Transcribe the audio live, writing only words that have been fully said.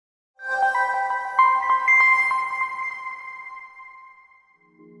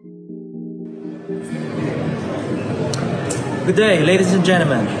Good day, ladies and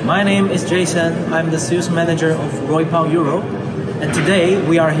gentlemen. My name is Jason. I'm the sales manager of RoyPow Europe. And today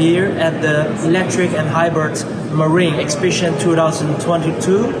we are here at the Electric and Hybrid Marine Exhibition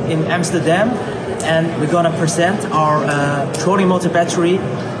 2022 in Amsterdam. And we're gonna present our trolling motor battery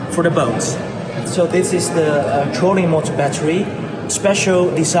for the boats. So this is the trolling motor battery, special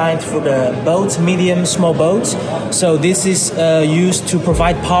designed for the boats, medium, small boats. So this is used to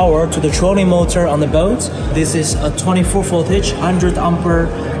provide power to the trolling motor on the boat. This is a 24 voltage, 100 ampere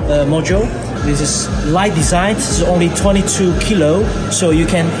module. This is light designed, it's only 22 kilo, so you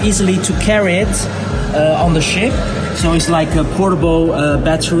can easily to carry it on the ship. So it's like a portable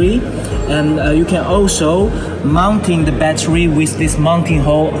battery. And you can also mounting the battery with this mounting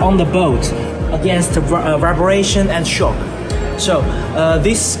hole on the boat against the vibration and shock. So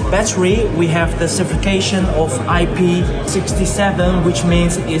this battery, we have the certification of IP67, which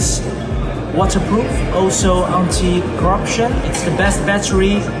means it's waterproof, also anti-corruption. It's the best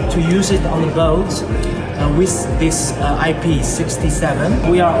battery to use it on the boat with this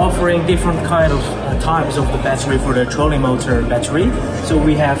IP67. We are offering different kind of types of the battery for the trolling motor battery. So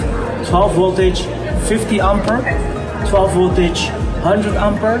we have 12 voltage, 50 ampere, 12 voltage, 100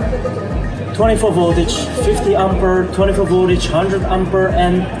 ampere, 24 voltage, 50 ampere, 24 voltage, 100 ampere,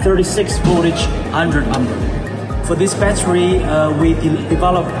 and 36 voltage, 100 ampere. For this battery, we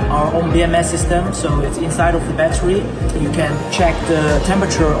developed our own BMS system, so it's inside of the battery. You can check the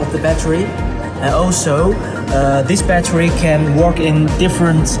temperature of the battery. And also, this battery can work in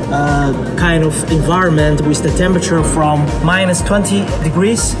different kind of environment with the temperature from minus 20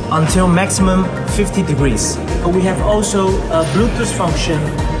 degrees until maximum 50 degrees. We have also a Bluetooth function,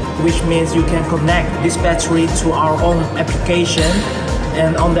 which means you can connect this battery to our own application,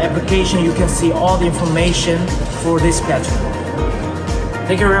 and on the application you can see all the information for this battery.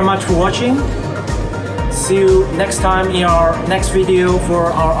 Thank you very much for watching. See you next time in our next video for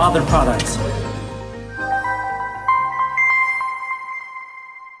our other products.